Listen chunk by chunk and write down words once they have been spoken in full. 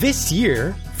This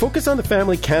year, Focus on the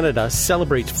Family Canada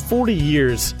celebrates 40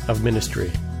 years of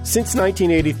ministry. Since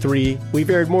 1983,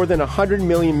 we've aired more than 100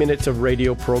 million minutes of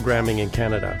radio programming in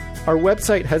Canada. Our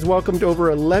website has welcomed over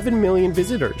 11 million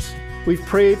visitors. We've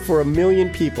prayed for 1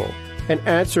 million people and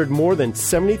answered more than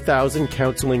 70,000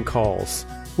 counseling calls.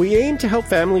 We aim to help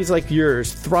families like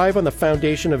yours thrive on the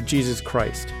foundation of Jesus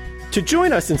Christ. To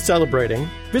join us in celebrating,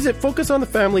 visit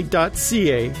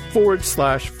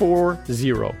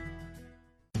focusonthefamily.ca/40.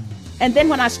 And then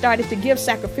when I started to give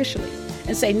sacrificially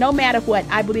and say, no matter what,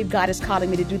 I believe God is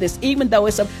calling me to do this, even though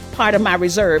it's a part of my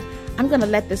reserve, I'm going to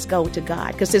let this go to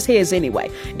God because it's His anyway.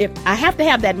 If I have to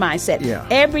have that mindset.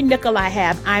 Every nickel I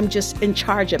have, I'm just in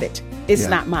charge of it. It's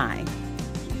not mine.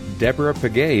 Deborah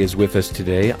Pagay is with us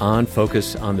today on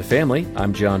Focus on the Family.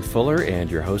 I'm John Fuller,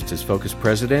 and your host is Focus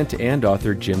President and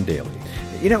author Jim Daly.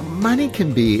 You know, money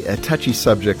can be a touchy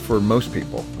subject for most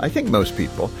people. I think most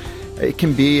people. It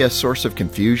can be a source of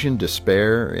confusion,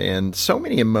 despair, and so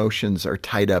many emotions are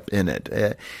tied up in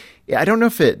it. I don't know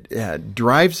if it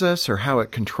drives us or how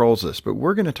it controls us, but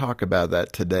we're going to talk about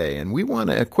that today. And we want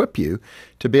to equip you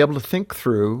to be able to think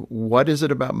through what is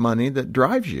it about money that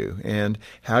drives you and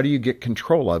how do you get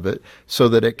control of it so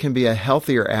that it can be a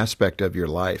healthier aspect of your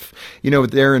life. You know,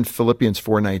 there in Philippians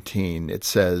 4:19, it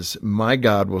says, "My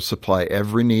God will supply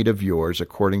every need of yours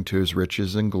according to His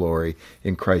riches and glory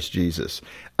in Christ Jesus."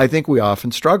 I think we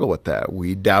often struggle with that.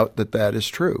 We doubt that that is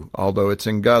true, although it's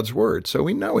in God's Word, so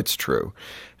we know it's true.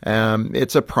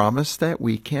 It's a promise that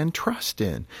we can trust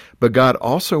in. But God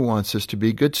also wants us to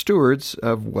be good stewards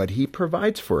of what He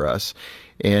provides for us.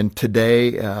 And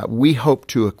today, we hope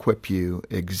to equip you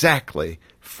exactly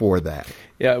for that.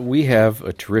 Yeah, we have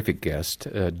a terrific guest.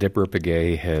 Deborah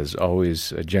Pagay has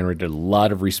always generated a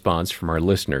lot of response from our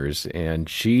listeners, and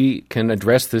she can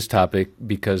address this topic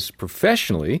because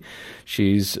professionally,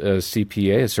 she's a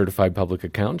CPA, a certified public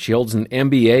accountant. She holds an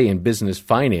MBA in business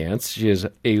finance. She has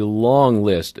a long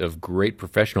list of great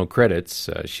professional credits.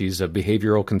 She's a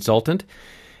behavioral consultant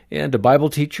and a Bible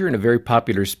teacher and a very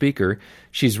popular speaker.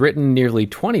 She's written nearly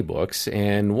 20 books,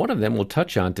 and one of them we'll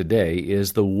touch on today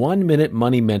is The 1-Minute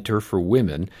Money Mentor for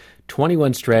Women,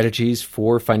 21 Strategies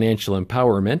for Financial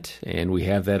Empowerment, and we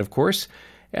have that, of course,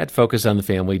 at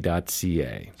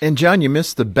focusonthefamily.ca. And John, you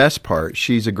missed the best part.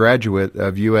 She's a graduate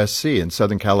of USC in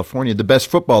Southern California, the best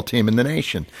football team in the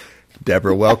nation.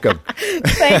 Deborah, welcome.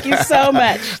 Thank you so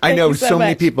much. I know so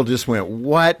many people just went,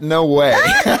 what? No way.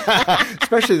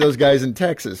 Especially those guys in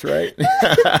Texas, right?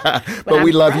 But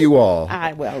we love you all.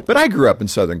 But I grew up in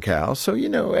Southern Cal, so, you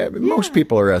know, most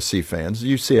people are SC fans.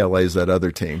 UCLA is that other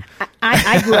team.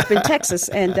 I grew up in Texas,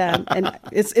 and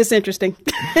it's interesting.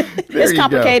 It's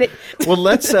complicated. Well,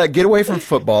 let's get away from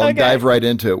football and dive right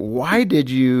into it. Why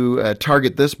did you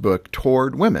target this book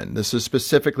toward women? This is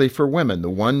specifically for women,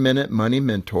 the 1-Minute Money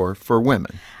Mentor for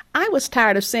Women. I was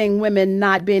tired of seeing women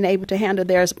not being able to handle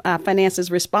their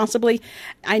finances responsibly.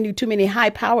 I knew too many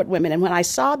high-powered women. And when I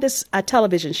saw this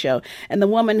television show, and the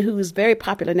woman who's very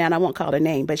popular now, and I won't call her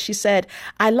name, but she said,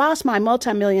 I lost my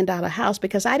multi-million-dollar house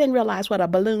because I didn't realize what a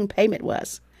balloon payment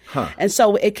was. And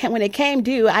so when it came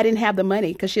due, I didn't have the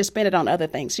money because she had spent it on other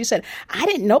things. She said,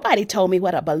 nobody told me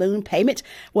what a balloon payment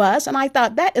was. And I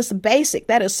thought, that is basic.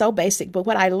 That is so basic. But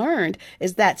what I learned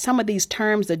is that some of these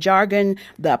terms, the jargon,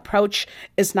 the approach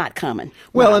is not common.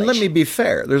 Well, and let me be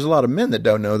fair. There's a lot of men that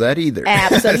don't know that either.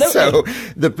 Absolutely. So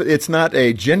it's not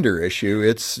a gender issue.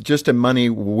 It's just a money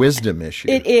wisdom issue.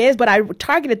 It is, but I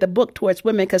targeted the book towards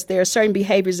women because there are certain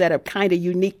behaviors that are kind of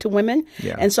unique to women.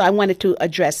 Yeah. And so I wanted to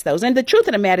address those. And the truth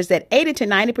of the matter is that 80 to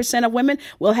 90% of women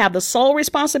will have the sole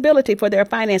responsibility for their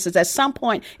finances at some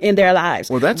point in their lives.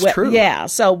 Well, that's true. Yeah.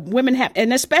 So women have,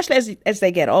 and especially as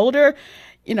they get older,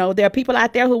 you know, there are people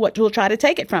out there who will try to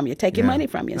take it from you, take your money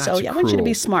from you. So I want you to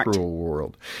be smart. Cruel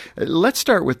world. Let's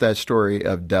start with that story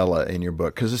of Della in your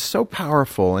book, because it's so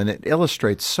powerful and it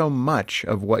illustrates so much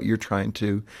of what you're trying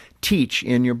to teach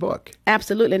in your book.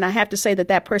 Absolutely. And I have to say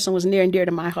that person was near and dear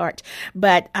to my heart.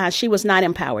 But she was not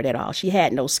empowered at all. She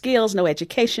had no skills, no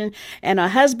education, and her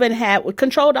husband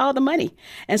controlled all the money.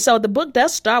 And so the book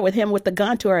does start with him with the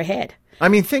gun to her head. I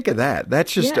mean, think of that.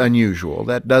 That's just unusual.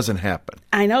 That doesn't happen.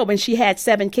 I know, but she had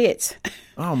 7 kids.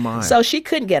 Oh, my. So she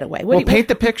couldn't get away. Paint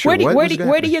the picture. Where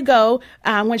do you go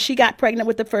when she got pregnant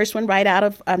with the first one right out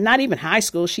of not even high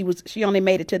school? She only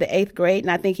made it to the 8th grade, and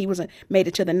I think he made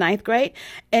it to the 9th grade.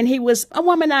 And he was a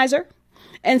womanizer.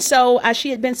 And so she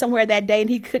had been somewhere that day, and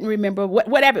he couldn't remember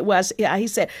whatever it was. He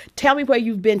said, tell me where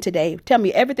you've been today. Tell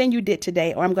me everything you did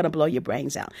today, or I'm going to blow your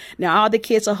brains out. Now, all the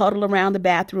kids are huddled around the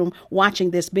bathroom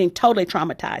watching this, being totally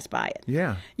traumatized by it.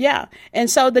 Yeah. Yeah. And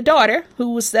so the daughter,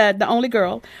 who was the only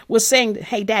girl, was saying,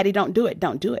 hey, Daddy, don't do it.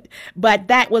 Don't do it. But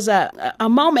that was a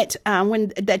moment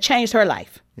when that changed her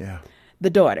life. Yeah. The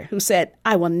daughter, who said,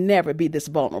 I will never be this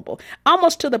vulnerable,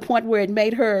 almost to the point where it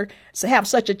made her have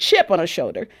such a chip on her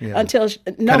shoulder until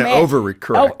no kind of man.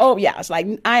 Overcorrect. Oh, yeah. It's like,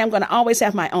 I am going to always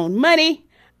have my own money.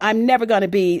 I'm never going to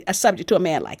be a subject to a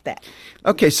man like that.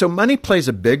 Okay, so money plays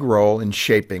a big role in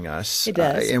shaping us. It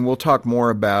does. And we'll talk more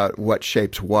about what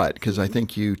shapes what, because I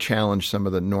think you challenge some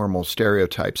of the normal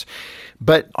stereotypes.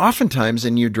 But oftentimes,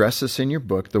 and you address this in your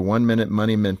book, The 1 Minute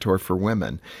Money Mentor for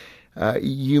Women,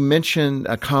 you mention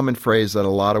a common phrase that a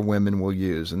lot of women will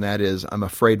use, and that is, I'm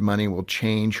afraid money will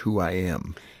change who I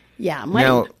am. Yeah,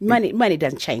 money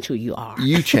doesn't change who you are.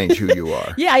 You change who you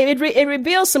are. Yeah, it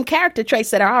reveals some character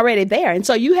traits that are already there, and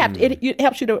so you have it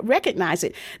helps you to recognize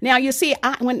it. Now, you see,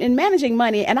 when in managing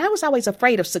money, and I was always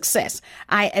afraid of success.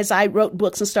 As I wrote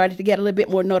books and started to get a little bit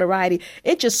more notoriety,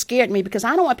 it just scared me because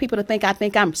I don't want people to think I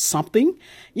think I'm something.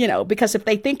 Because if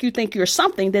they think you're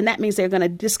something, then that means they're going to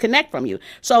disconnect from you.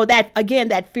 So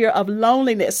that fear of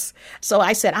loneliness. So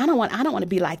I said, I don't want to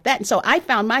be like that, and so I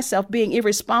found myself being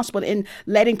irresponsible in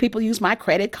letting people use my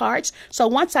credit cards. So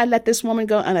once I let this woman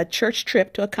go on a church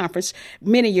trip to a conference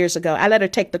many years ago, I let her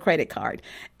take the credit card.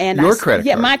 And Your credit card?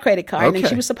 Yeah, my credit card. Okay. And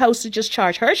she was supposed to just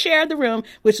charge her share of the room,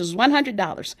 which was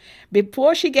 $100.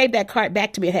 Before she gave that card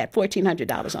back to me, it had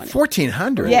 $1,400 on it.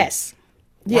 $1,400? Yes.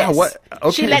 Wow, Yes. what?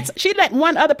 Okay. She let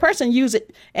one other person use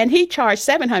it, and he charged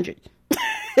 $700.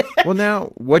 Well, now,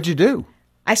 what'd you do?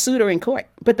 I sued her in court.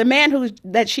 But the man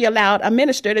that she allowed a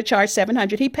minister to charge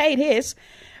 $700, he paid his.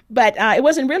 But it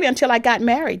wasn't really until I got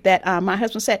married that my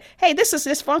husband said, hey, this is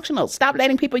dysfunctional. Stop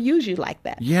letting people use you like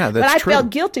that. Yeah, that's true. But I felt true.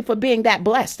 guilty for being that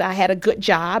blessed. I had a good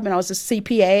job, and I was a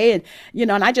CPA,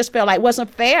 and I just felt like it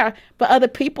wasn't fair for other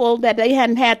people that they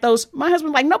hadn't had those. My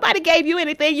husband was like, nobody gave you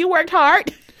anything. You worked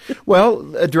hard.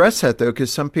 Well, address that, though,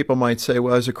 because some people might say,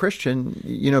 well, as a Christian,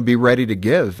 be ready to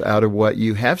give out of what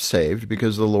you have saved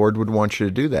because the Lord would want you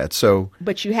to do that.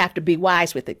 But you have to be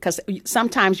wise with it because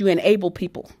sometimes you enable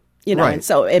people. Right.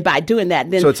 And by doing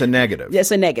that, then so it's a negative. It's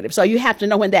a negative. So you have to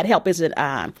know when that help isn't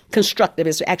constructive;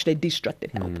 it's actually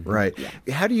destructive help. Right.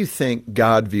 Yeah. How do you think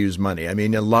God views money? I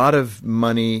mean, a lot of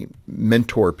money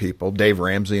mentor people, Dave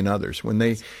Ramsey and others, when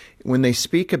they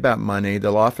speak about money,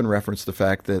 they'll often reference the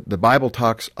fact that the Bible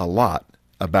talks a lot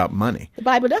about money. The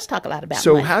Bible does talk a lot about money.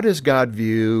 So how does God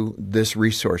view this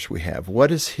resource we have? What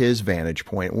is his vantage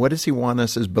point? What does he want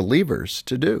us as believers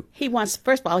to do?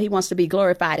 First of all, he wants to be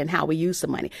glorified in how we use the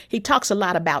money. He talks a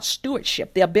lot about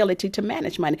stewardship, the ability to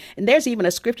manage money. And there's even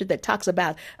a scripture that talks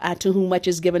about to whom much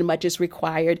is given, much is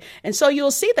required. And so you'll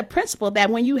see the principle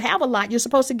that when you have a lot, you're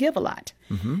supposed to give a lot.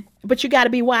 Mm-hmm. But you got to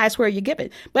be wise where you give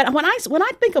it. But when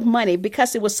I think of money,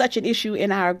 because it was such an issue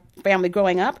in our family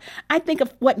growing up, I think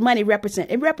of what money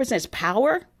represents. It represents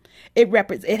power.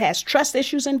 It has trust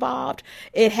issues involved.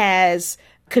 It has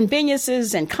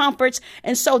conveniences and comforts.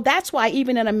 And so that's why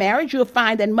even in a marriage, you'll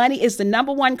find that money is the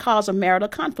number one cause of marital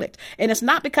conflict. And it's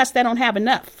not because they don't have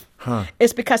enough.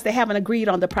 It's because they haven't agreed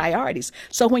on the priorities.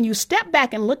 So when you step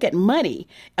back and look at money,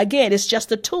 again, it's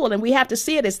just a tool. And we have to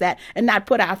see it as that and not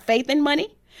put our faith in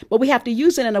money. But we have to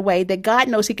use it in a way that God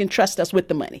knows he can trust us with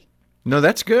the money. No,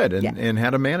 that's good, and how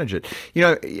to manage it.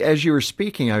 As you were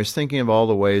speaking, I was thinking of all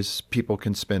the ways people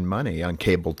can spend money on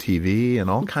cable TV and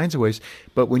all kinds of ways.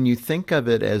 But when you think of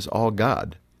it as all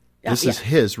God, this is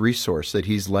his resource that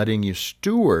he's letting you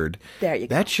steward. There you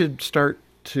go. That should start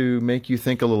to make you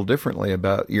think a little differently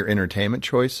about your entertainment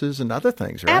choices and other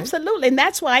things, right? Absolutely. And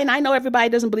that's why, and I know everybody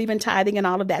doesn't believe in tithing and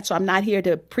all of that, so I'm not here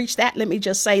to preach that. Let me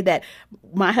just say that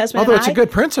my husband Although and it's a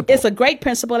good principle. It's a great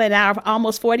principle in our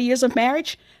almost 40 years of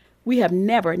marriage. We have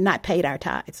never not paid our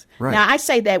tithes. Right. Now, I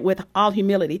say that with all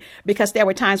humility because there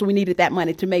were times when we needed that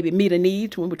money to maybe meet a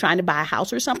need when we're trying to buy a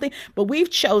house or something. But we've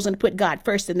chosen to put God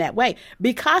first in that way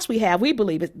because we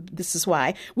believe it. This is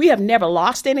why we have never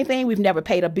lost anything. We've never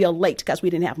paid a bill late because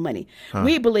we didn't have money.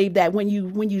 We believe that when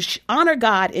you honor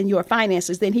God in your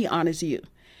finances, then he honors you.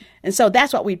 And so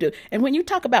that's what we do. And when you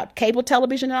talk about cable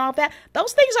television and all of that,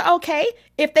 those things are okay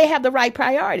if they have the right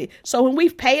priority. So when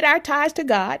we've paid our tithes to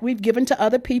God, we've given to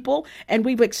other people, and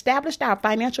we've established our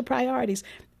financial priorities,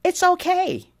 it's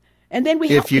okay. And then we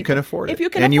help if you people. can afford it. If you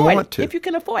can and afford you want it. to. If you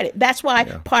can afford it. That's why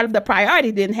part of the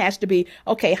priority then has to be,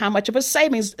 okay, how much of a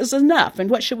savings is enough, and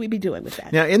what should we be doing with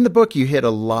that? Now, in the book, you hit a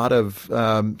lot of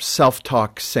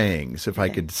self-talk sayings, if I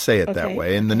could say it that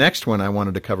way. And the next one I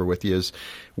wanted to cover with you is,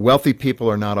 wealthy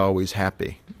people are not always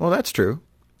happy. Well, that's true.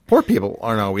 Poor people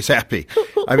aren't always happy.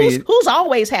 Who's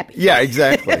always happy? Yeah,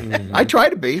 exactly. I try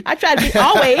to be. I try to be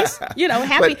always,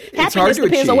 happy. Happiness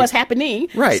depends on what's happening.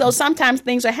 Right. So sometimes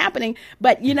things are happening,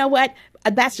 but you know what?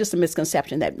 That's just a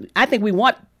misconception that I think we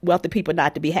want wealthy people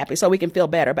not to be happy so we can feel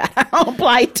better about our own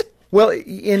plight. Well, and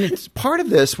it's part of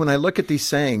this, when I look at these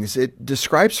sayings, it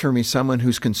describes for me someone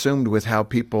who's consumed with how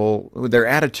people, their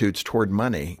attitudes toward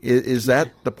money. Is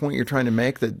that the point you're trying to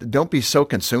make, that don't be so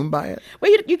consumed by it?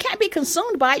 Well, you can't be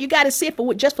consumed by it. You got to see it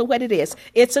just for what it is.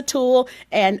 It's a tool,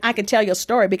 and I can tell you a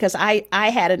story because I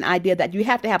had an idea that you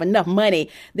have to have enough money,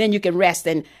 then you can rest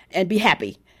and be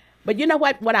happy. But you know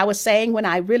what I was saying when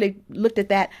I really looked at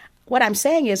that? What I'm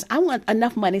saying is I want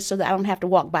enough money so that I don't have to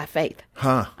walk by faith.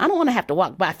 I don't want to have to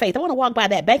walk by faith. I want to walk by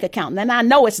that bank account, and then I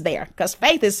know it's there because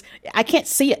faith is, I can't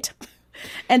see it.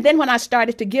 And then when I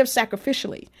started to give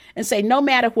sacrificially and say, no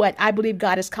matter what, I believe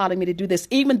God is calling me to do this,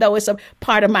 even though it's a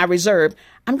part of my reserve,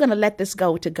 I'm going to let this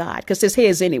go to God because it's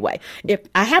His anyway. If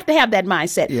I have to have that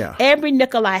mindset, every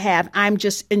nickel I have, I'm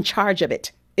just in charge of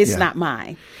it. It's not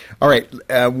mine. All right.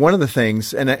 One of the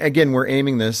things, and again, we're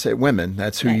aiming this at women.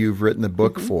 That's who you've written the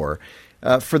book for.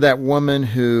 For that woman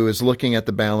who is looking at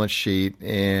the balance sheet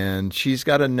and she's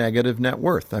got a negative net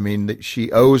worth. I mean,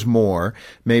 she owes more.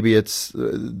 Maybe it's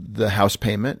the house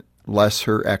payment, less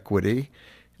her equity.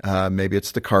 Maybe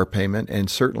it's the car payment, and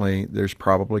certainly there's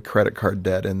probably credit card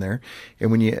debt in there.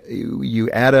 And when you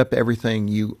add up everything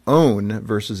you own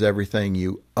versus everything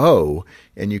you owe,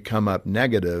 and you come up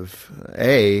negative,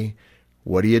 A,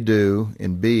 what do you do?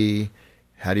 And B,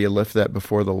 how do you lift that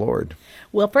before the Lord?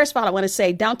 Well, first of all, I want to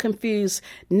say don't confuse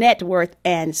net worth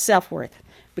and self-worth,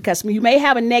 because you may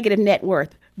have a negative net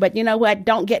worth, but you know what?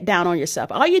 Don't get down on yourself.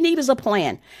 All you need is a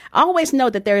plan. Always know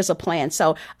that there is a plan.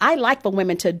 So I like for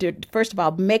women to do, first of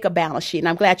all, make a balance sheet. And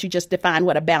I'm glad you just defined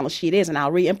what a balance sheet is, and I'll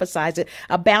reemphasize it.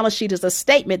 A balance sheet is a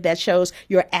statement that shows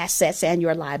your assets and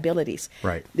your liabilities.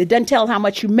 Right. It doesn't tell how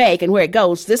much you make and where it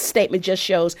goes. This statement just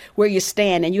shows where you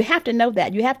stand. And you have to know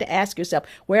that. You have to ask yourself,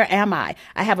 where am I?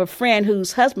 I have a friend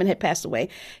whose husband had passed away.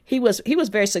 He was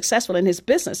very successful in his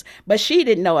business, but she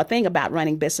didn't know a thing about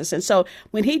running business. And so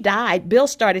when he died, Bill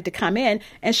started to come in,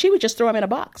 and she would just throw him in a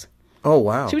box. Oh,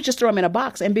 wow. She would just throw him in a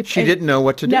box. She didn't know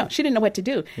what to do. No, she didn't know what to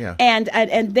do. Yeah. And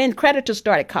then creditors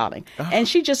started calling. And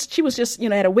she was just,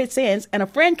 at her wit's ends, and a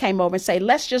friend came over and said,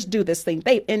 let's just do this thing.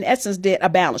 They, in essence, did a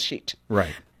balance sheet.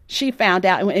 Right. She found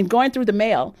out, and going through the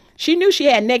mail, she knew she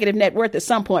had negative net worth at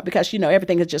some point because,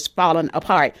 everything had just fallen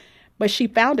apart. But she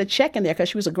found a check in there because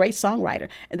she was a great songwriter.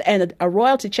 And a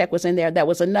royalty check was in there that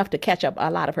was enough to catch up a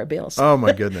lot of her bills. Oh,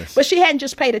 my goodness. But she hadn't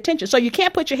just paid attention. So you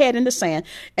can't put your head in the sand.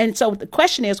 And so the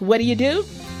question is, what do? You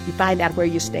find out where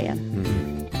you stand.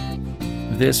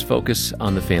 Mm-hmm. This Focus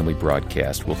on the Family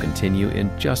broadcast will continue in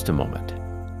just a moment.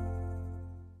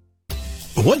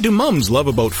 What do moms love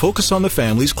about Focus on the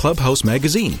Family's Clubhouse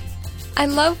magazine? I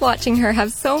love watching her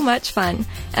have so much fun,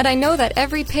 and I know that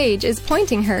every page is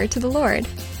pointing her to the Lord.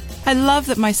 I love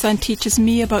that my son teaches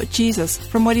me about Jesus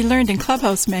from what he learned in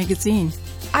Clubhouse magazine.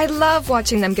 I love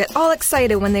watching them get all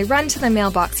excited when they run to the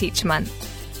mailbox each month.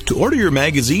 To order your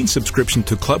magazine subscription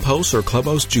to Clubhouse or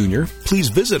Clubhouse Junior, please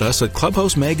visit us at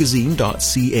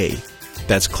clubhousemagazine.ca.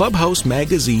 That's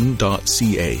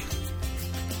clubhousemagazine.ca.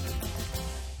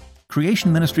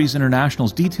 Creation Ministries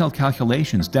International's detailed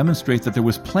calculations demonstrate that there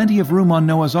was plenty of room on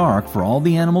Noah's Ark for all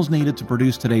the animals needed to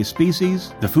produce today's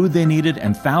species, the food they needed,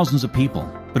 and thousands of people.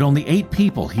 But only 8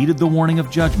 people heeded the warning of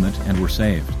judgment and were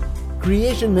saved.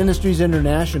 Creation Ministries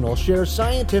International shares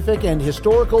scientific and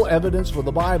historical evidence for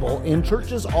the Bible in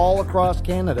churches all across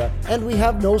Canada, and we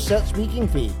have no set speaking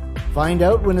fee. Find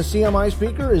out when a CMI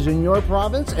speaker is in your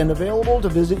province and available to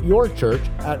visit your church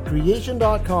at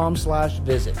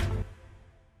creation.com/visit.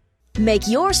 Make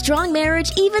your strong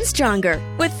marriage even stronger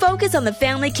with Focus on the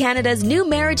Family Canada's new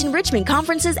marriage enrichment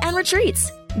conferences and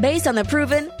retreats. Based on the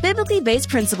proven, biblically based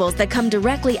principles that come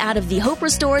directly out of the Hope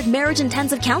Restored Marriage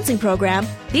Intensive Counseling Program,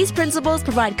 these principles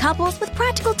provide couples with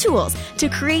practical tools to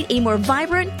create a more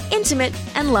vibrant, intimate,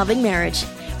 and loving marriage.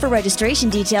 For registration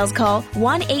details, call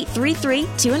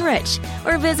 1-833-2ENRICH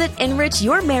or visit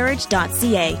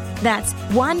enrichyourmarriage.ca. That's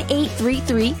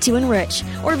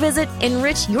 1-833-2ENRICH or visit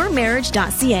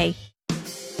enrichyourmarriage.ca.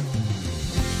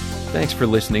 Thanks for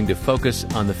listening to Focus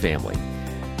on the Family.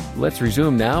 Let's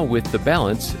resume now with the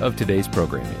balance of today's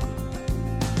programming.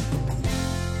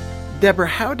 Deborah,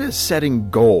 how does setting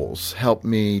goals help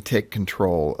me take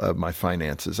control of my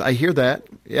finances? I hear that.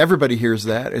 Everybody hears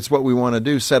that. It's what we want to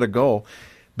do, set a goal.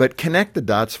 But connect the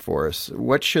dots for us.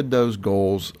 What should those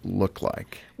goals look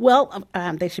like? Well,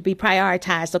 they should be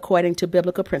prioritized according to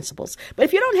biblical principles. But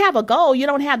if you don't have a goal, you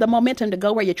don't have the momentum to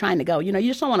go where you're trying to go. You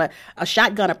just don't want a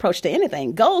shotgun approach to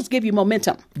anything. Goals give you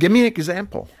momentum. Give me an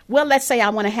example. Well, let's say I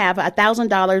want to have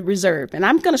 $1,000 reserve. And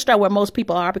I'm going to start where most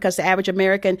people are, because the average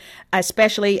American,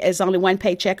 especially, is only one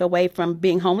paycheck away from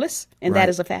being homeless. And that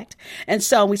is a fact. And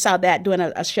so we saw that during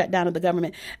a shutdown of the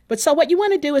government. But so what you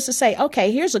want to do is to say,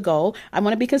 okay, here's a goal. I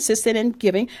want to be consistent in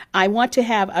giving. I want to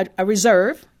have a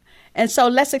reserve. And so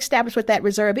let's establish what that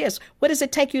reserve is. What does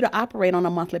it take you to operate on a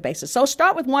monthly basis? So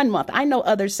start with 1 month. I know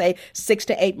others say 6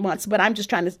 to 8 months, but I'm just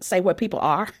trying to say where people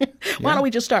are. Why don't we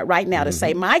just start right now to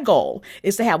say my goal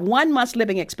is to have 1 month's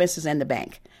living expenses in the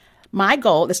bank. My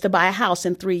goal is to buy a house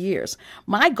in 3 years.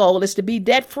 My goal is to be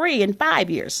debt-free in 5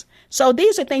 years. So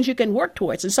these are things you can work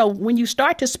towards. And so when you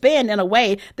start to spend in a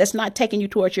way that's not taking you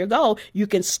towards your goal, you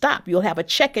can stop. You'll have a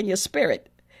check in your spirit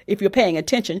if you're paying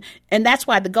attention. And that's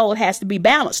why the goal has to be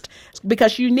balanced,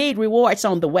 because you need rewards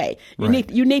on the way. You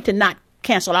need to not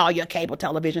cancel all your cable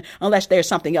television unless there's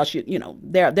something else.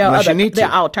 There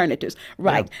are alternatives,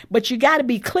 right? Yeah. But you got to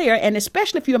be clear, and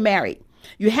especially if you're married,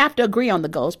 you have to agree on the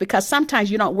goals, because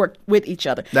sometimes you don't work with each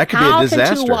other. That could be a disaster.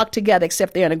 How can two walk together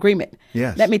except they're in agreement?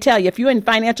 Yes. Let me tell you, if you're in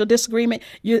financial disagreement,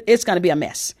 it's going to be a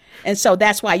mess. And so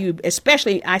that's why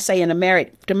especially I say to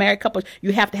married couples,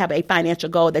 you have to have a financial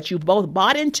goal that you both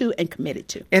bought into and committed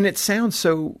to. And it sounds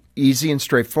so easy and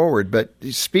straightforward, but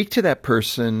speak to that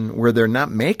person where they're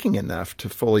not making enough to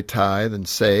fully tithe and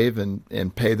save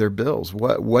and pay their bills.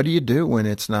 What do you do when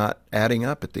it's not adding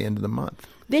up at the end of the month?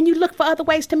 Then you look for other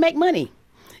ways to make money.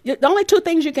 The only two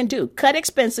things you can do, cut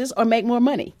expenses or make more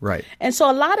money. Right. And so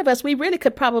a lot of us, we really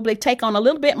could probably take on a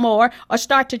little bit more, or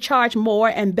start to charge more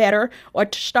and better, or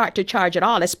to start to charge at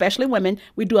all, especially women.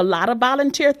 We do a lot of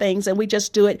volunteer things, and we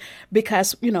just do it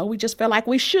because, we just feel like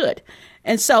we should.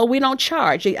 And so we don't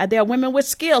charge. There are women with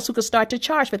skills who can start to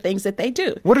charge for things that they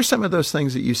do. What are some of those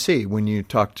things that you see when you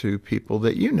talk to people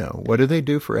that you know? What do they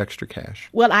do for extra cash?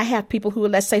 Well, I have people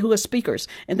who are speakers,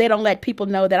 and they don't let people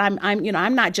know that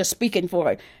I'm not just speaking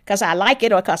for it because I like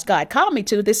it or because God called me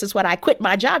to. This is what I quit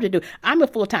my job to do. I'm a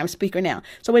full-time speaker now.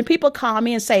 So when people call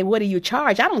me and say, what do you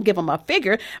charge? I don't give them a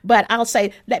figure, but I'll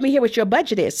say, let me hear what your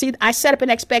budget is. See, I set up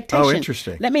an expectation. Oh,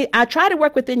 interesting. I'll try to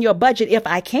work within your budget if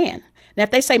I can. Now,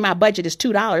 if they say my budget is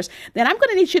 $2, then I'm going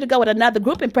to need you to go with another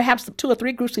group, and perhaps 2 or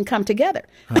 3 groups can come together.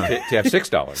 To have $6.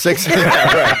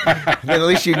 $6. Right. Then at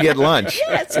least you can get lunch.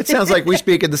 Yes. It sounds like we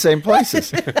speak in the same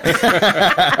places. That's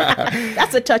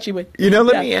a touchy one.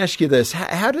 Let me ask you this.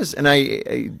 How does, and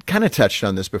I kind of touched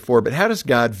on this before, but how does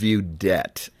God view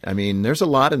debt? I mean, there's a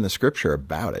lot in the scripture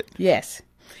about it. Yes.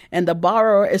 And the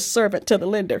borrower is servant to the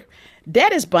lender.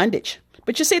 Debt is bondage.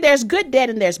 But you see, there's good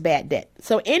debt and there's bad debt.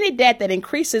 So any debt that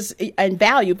increases in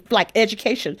value, like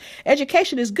education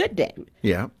is good debt.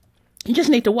 Yeah. You just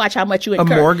need to watch how much you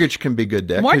incur. A mortgage can be good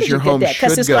debt because your home should go up.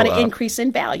 Because it's going to increase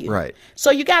in value. Right.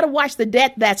 So you got to watch the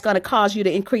debt that's going to cause you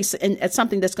to increase in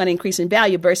something that's going to increase in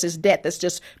value versus debt that's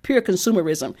just pure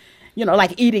consumerism.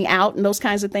 Like eating out and those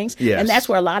kinds of things. Yes. And that's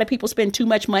where a lot of people spend too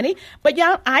much money. But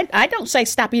I don't say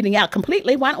stop eating out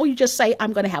completely. Why don't you just say,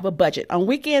 I'm going to have a budget. On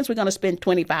weekends, we're going to spend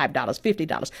 $25,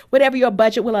 $50, whatever your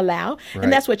budget will allow. Right.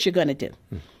 And that's what you're going to do.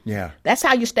 Yeah. That's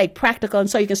how you stay practical. And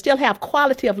so you can still have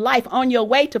quality of life on your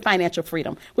way to financial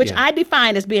freedom, which I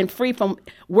define as being free from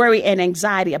worry and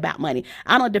anxiety about money.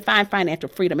 I don't define financial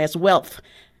freedom as wealth.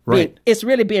 Right. It's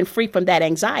really being free from that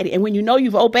anxiety. And when you know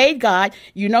you've obeyed God,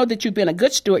 you know that you've been a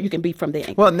good steward, you can be from the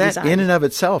anxiety. Well, and that in and of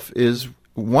itself is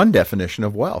one definition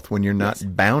of wealth, when you're not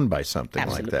bound by something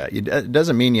like that. It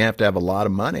doesn't mean you have to have a lot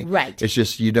of money. Right. It's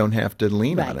just you don't have to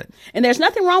lean on it. And there's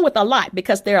nothing wrong with a lot,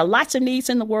 because there are lots of needs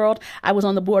in the world. I was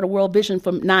on the board of World Vision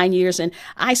for 9 years, and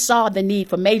I saw the need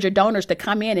for major donors to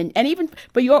come in. And even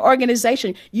for your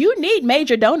organization, you need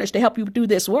major donors to help you do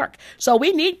this work. So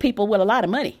we need people with a lot of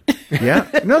money. Yeah.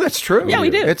 No, that's true. Yeah, we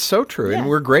do. It's so true. Yeah. And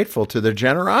we're grateful to their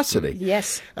generosity.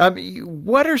 Yes.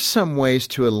 What are some ways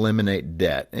to eliminate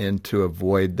debt and to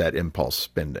avoid that impulse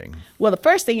spending? Well, the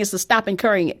first thing is to stop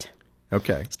incurring it.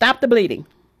 Okay. Stop the bleeding.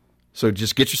 So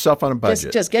just get yourself on a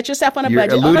budget. Just get yourself on a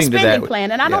budget, on a spending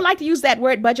plan. And I don't like to use that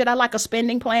word budget. I like a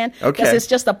spending plan, because it's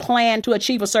just a plan to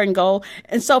achieve a certain goal.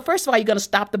 And so first of all, you're going to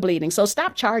stop the bleeding. So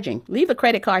stop charging. Leave the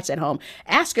credit cards at home.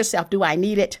 Ask yourself, do I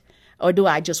need it? Or do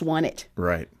I just want it?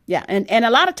 Right. Yeah, and a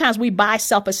lot of times we buy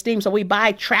self-esteem, so we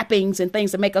buy trappings and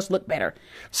things that make us look better.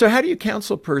 So how do you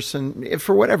counsel a person, if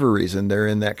for whatever reason they're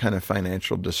in that kind of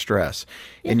financial distress,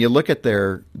 and you look at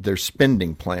their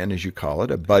spending plan, as you call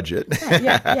it, a budget,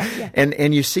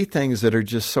 and you see things that are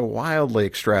just so wildly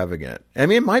extravagant? I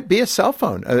mean, it might be a cell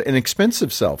phone, an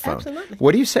expensive cell phone. Absolutely.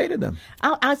 What do you say to them?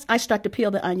 I start to peel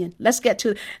the onion. Let's get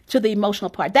to the emotional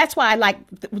part. That's why I like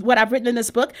what I've written in this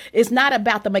book is not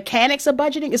about the mechanics of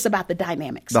budgeting. It's about the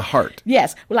dynamics. The heart.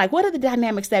 Yes. Like, what are the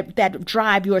dynamics that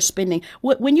drive your spending?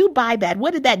 When you buy that,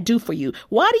 what did that do for you?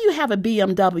 Why do you have a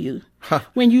BMW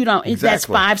when you don't?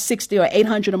 Exactly. That's $560 or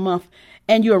 $800 a month,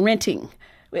 and you're renting?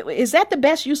 Is that the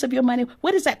best use of your money?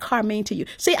 What does that car mean to you?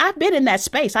 See, I've been in that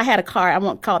space. I had a car. I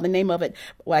won't call the name of it.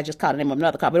 Well, I just called the name of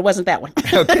another car, but it wasn't that one.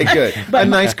 Okay, good. But a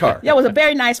nice car. Yeah, it was a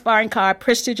very nice foreign car,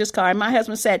 prestigious car. And my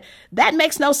husband said, that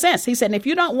makes no sense. He said, if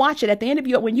you don't watch it at the end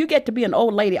of when you get to be an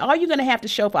old lady, all you're going to have to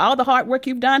show for all the hard work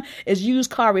you've done is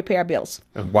used car repair bills.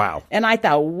 Wow. And I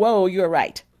thought, whoa, you're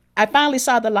right. I finally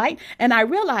saw the light, and I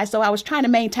realized, though, I was trying to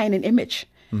maintain an image.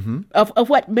 Mm-hmm. Of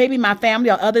what maybe my family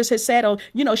or others had said,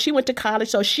 she went to college,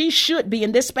 so she should be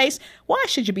in this space. Why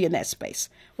should you be in that space?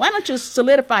 Why don't you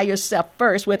solidify yourself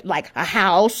first with like a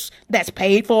house that's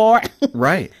paid for?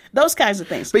 Right. Those kinds of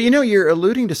things. But you're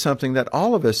alluding to something that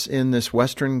all of us in this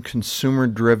Western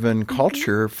consumer-driven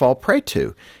culture fall prey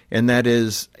to, and that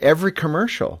is every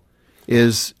commercial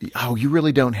is, you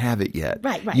really don't have it yet.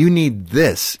 Right. You need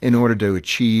this in order to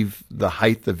achieve the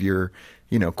height of your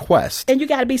quest. And you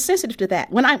got to be sensitive to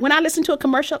that. When I listen to a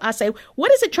commercial, I say,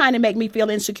 what is it trying to make me feel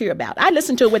insecure about? I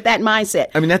listen to it with that mindset.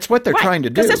 I mean, that's what they're trying to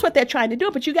do. Because that's what they're trying to do.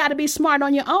 But you got to be smart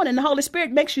on your own, and the Holy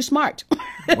Spirit makes you smart.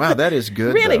 Wow, that is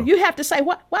good. Really, though. You have to say,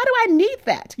 why do I need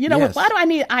that? Yes. Why do I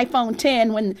need an iPhone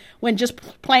 10 when just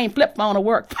plain flip phone will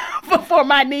work for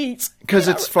my needs? Because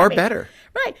it's far better.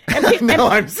 Right.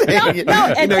 I'm saying,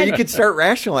 you could start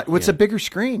rationalizing. What's a bigger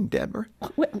screen, Deborah?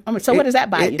 So what does that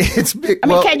buy you? It's big.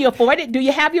 Can you afford it? Do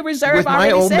you have your reserve with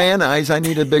already my old set? man eyes, I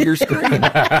need a bigger screen.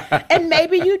 And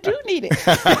maybe you do need it.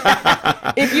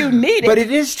 If you need it. But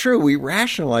it is true. We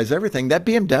rationalize everything. That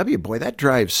BMW, boy, that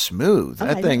drives smooth.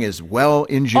 That thing is well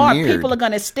engineered. Or people are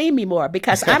going to esteem me more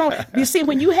because you see,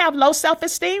 when you have low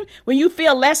self-esteem, when you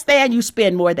feel less than, you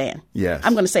spend more than. Yes.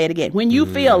 I'm going to say it again. When you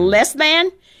feel less than,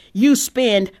 you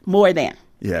spend more than.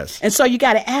 Yes. And so you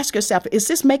got to ask yourself, is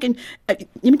this making,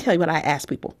 let me tell you what I ask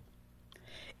people.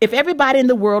 If everybody in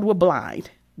the world were blind,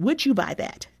 would you buy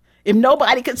that? If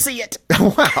nobody could see it.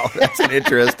 Wow, that's an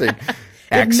interesting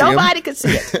axiom. If nobody could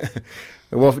see it.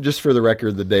 Well, just for the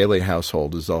record, the Daly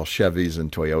household is all Chevys and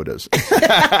Toyotas.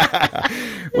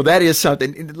 Well, that is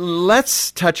something.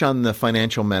 Let's touch on the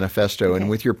financial manifesto, and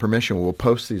with your permission, we'll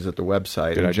post these at the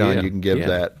website. Good and John, idea. you can give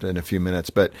that in a few minutes.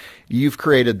 But you've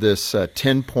created this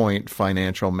 10-point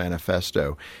financial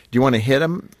manifesto. Do you want to hit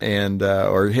them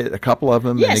or hit a couple of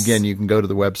them? Yes. And again, you can go to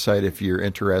the website if you're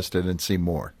interested and see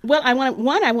more. Well, I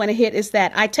want to hit is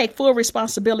that I take full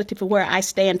responsibility for where I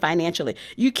stand financially.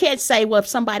 You can't say, well, if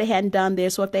somebody hadn't done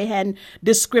this or if they hadn't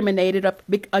discriminated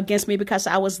against me because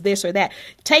I was this or that.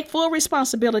 Take full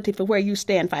responsibility for where you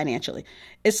stand financially.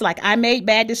 It's like I made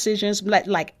bad decisions,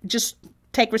 like just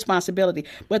take responsibility.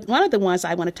 But one of the ones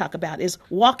I want to talk about is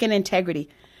walk in integrity.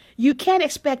 You can't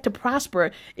expect to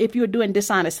prosper if you're doing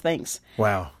dishonest things.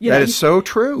 Wow. That is so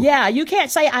true. Yeah. You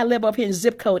can't say I live up here in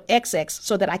zip code XX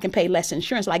so that I can pay less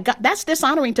insurance. Like God, that's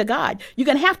dishonoring to God. You're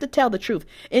going to have to tell the truth.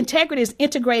 Integrity is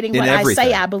integrating what I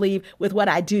say I believe with what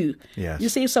I do. Yes. You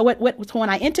see, so when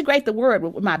I integrate the word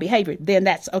with my behavior, then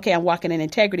that's, okay, I'm walking in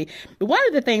integrity. But one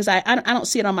of the things, I don't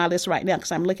see it on my list right now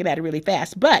because I'm looking at it really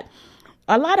fast, but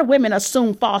a lot of women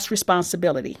assume false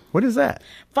responsibility. What is that?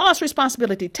 False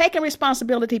responsibility, taking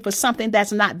responsibility for something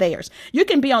that's not theirs. You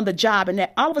can be on the job and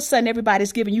all of a sudden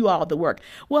everybody's giving you all the work.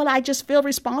 Well, I just feel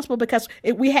responsible because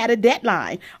we had a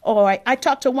deadline. Or I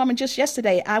talked to a woman just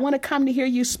yesterday. I want to come to hear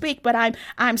you speak, but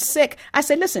I'm sick. I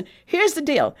said, listen, here's the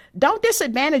deal. Don't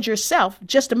disadvantage yourself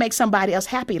just to make somebody else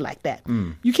happy like that.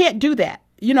 You can't do that.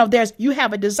 You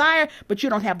have a desire, but you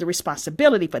don't have the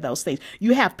responsibility for those things.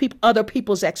 You have other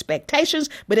people's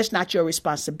expectations, but it's not your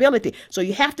responsibility. So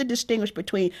you have to distinguish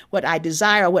between what I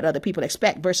desire or what other people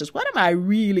expect versus what am I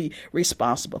really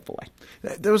responsible for.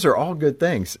 Those are all good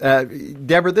things.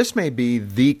 Deborah, this may be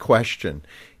the question.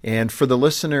 And for the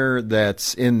listener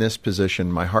that's in this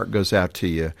position, my heart goes out to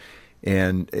you.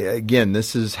 And again,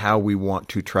 this is how we want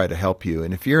to try to help you.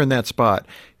 And if you're in that spot,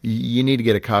 you need to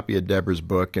get a copy of Deborah's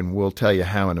book, and we'll tell you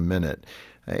how in a minute.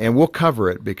 And we'll cover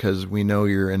it because we know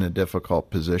you're in a difficult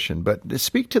position. But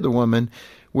speak to the woman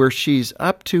where she's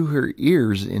up to her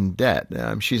ears in debt.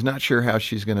 She's not sure how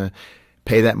she's going to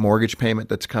pay that mortgage payment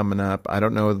that's coming up. I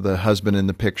don't know the husband in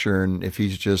the picture and if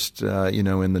he's just,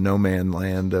 in the no man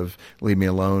land of leave me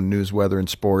alone, news, weather, and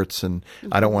sports, and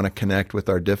I don't want to connect with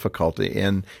our difficulty.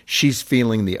 And she's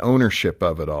feeling the ownership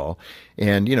of it all.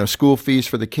 And, school fees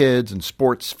for the kids and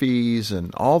sports fees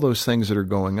and all those things that are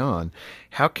going on.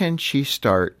 How can she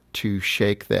start to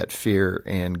shake that fear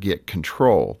and get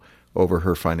control over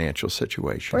her financial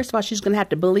situation? First of all, she's going to have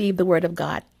to believe the word of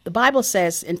God. The Bible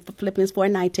says in Philippians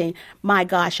 4:19, my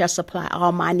God shall supply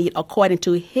all my need according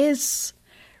to his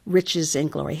riches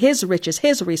and glory, his riches,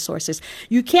 his resources.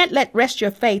 You can't rest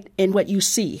your faith in what you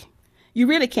see. You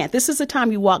really can't. This is the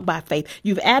time you walk by faith.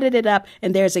 You've added it up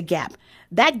and there's a gap.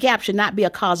 That gap should not be a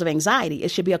cause of anxiety.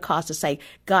 It should be a cause to say,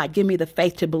 God, give me the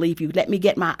faith to believe you. Let me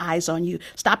get my eyes on you.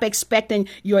 Stop expecting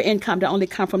your income to only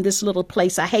come from this little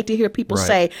place. I hate to hear people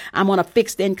say, I'm on a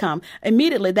fixed income.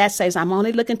 Immediately that says, I'm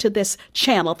only looking to this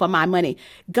channel for my money.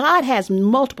 God has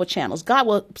multiple channels. God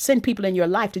will send people in your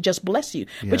life to just bless you.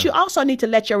 Yeah. But you also need to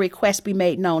let your request be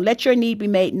made known. Let your need be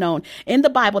made known. In the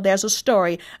Bible, there's a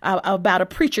story about a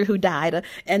preacher who died,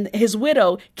 and his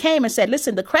widow came and said,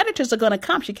 listen, the creditors are going to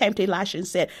come. She came to Elisha and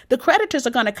said, the creditors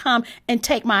are going to come and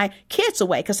take my kids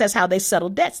away, because that's how they settle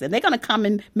debts. Then they're going to come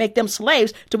and make them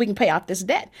slaves till we can pay off this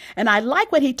debt. And I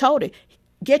like what he told her.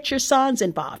 Get your sons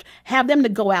involved. Have them to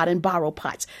go out and borrow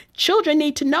pots. Children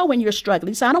need to know when you're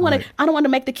struggling. So I don't want to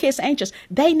make the kids anxious.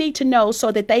 They need to know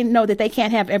so that they know that they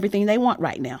can't have everything they want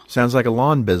right now. Sounds like a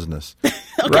lawn business.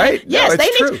 Okay. Right? Yes, no,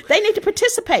 they need to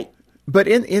participate. But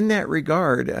in that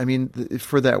regard, I mean,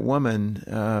 for that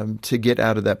woman to get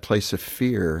out of that place of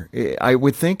fear, I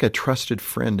would think a trusted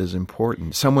friend is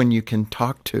important, someone you can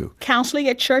talk to. Counseling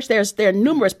at church, there are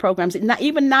numerous programs,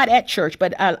 not at church,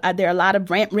 but there are a lot of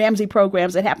Ramsey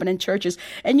programs that happen in churches.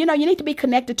 And, you need to be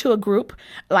connected to a group,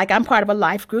 like I'm part of a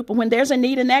life group. And when there's a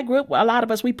need in that group, a lot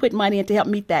of us, we put money in to help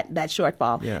meet that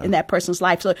shortfall in that person's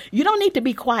life. So you don't need to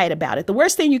be quiet about it. The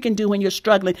worst thing you can do when you're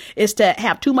struggling is to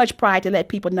have too much pride to let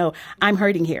people know, I'm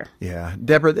hurting here. Yeah.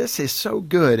 Deborah, this is so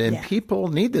good, and people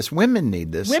need this. Women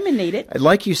need this. Women need it.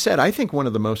 Like you said, I think one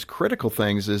of the most critical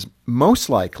things is most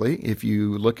likely, if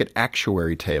you look at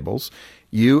actuary tables,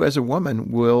 you as a woman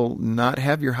will not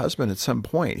have your husband at some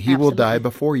point. He will die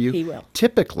before you. He will.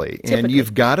 Typically. And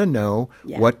you've got to know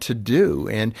what to do.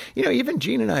 And, even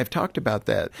Jean and I have talked about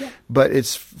that. Yeah. But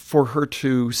it's for her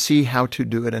to see how to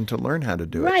do it and to learn how to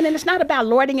do it. Right. And it's not about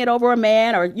lording it over a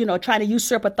man or, trying to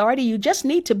usurp authority. You just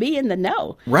need to be in the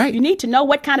know. Right. You need to know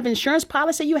what kind of insurance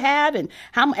policy you have and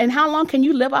how long can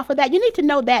you live off of that. You need to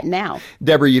know that now.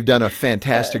 Deborah, you've done a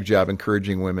fantastic job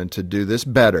encouraging women to do this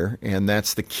better. And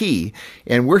that's the key.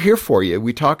 And we're here for you.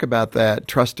 We talk about that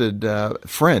trusted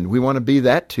friend. We want to be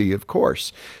that to you, of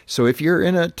course. So if you're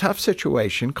in a tough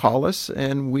situation, call us,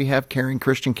 and we have caring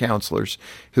Christian counselors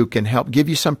who can help give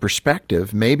you some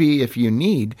perspective. Maybe if you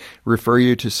need, refer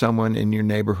you to someone in your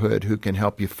neighborhood who can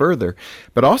help you further,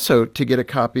 but also to get a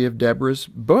copy of Deborah's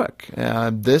book.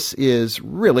 This is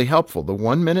really helpful, The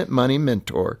 1 Minute Money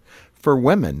Mentor for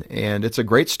Women. And it's a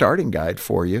great starting guide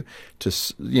for you to,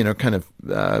 kind of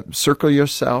circle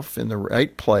yourself in the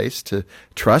right place, to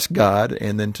trust God,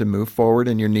 and then to move forward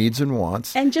in your needs and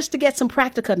wants. And just to get some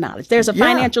practical knowledge. There's a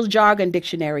financial jargon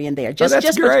dictionary in there.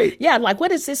 That's great. Like, what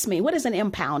does this mean? What is an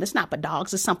impound? It's not for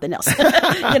dogs. It's something else.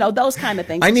 Those kind of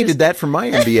things. I needed that for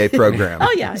my MBA program.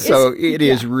 Oh, yeah. So it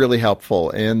is really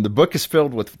helpful. And the book is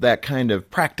filled with that kind of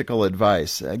practical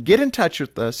advice. Get in touch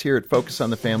with us here at Focus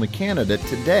on the Family Canada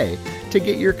today to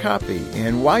get your copy.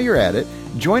 And while you're at it,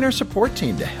 join our support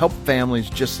team to help families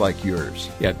just like yours.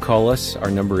 Yeah, call us.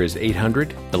 Our number is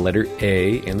 800, the letter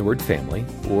A and the word family,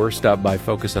 or stop by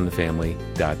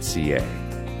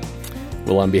focusonthefamily.ca.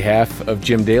 Well, on behalf of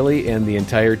Jim Daly and the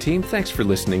entire team, thanks for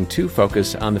listening to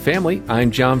Focus on the Family.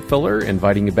 I'm John Fuller,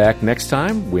 inviting you back next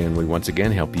time when we once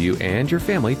again help you and your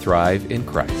family thrive in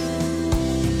Christ.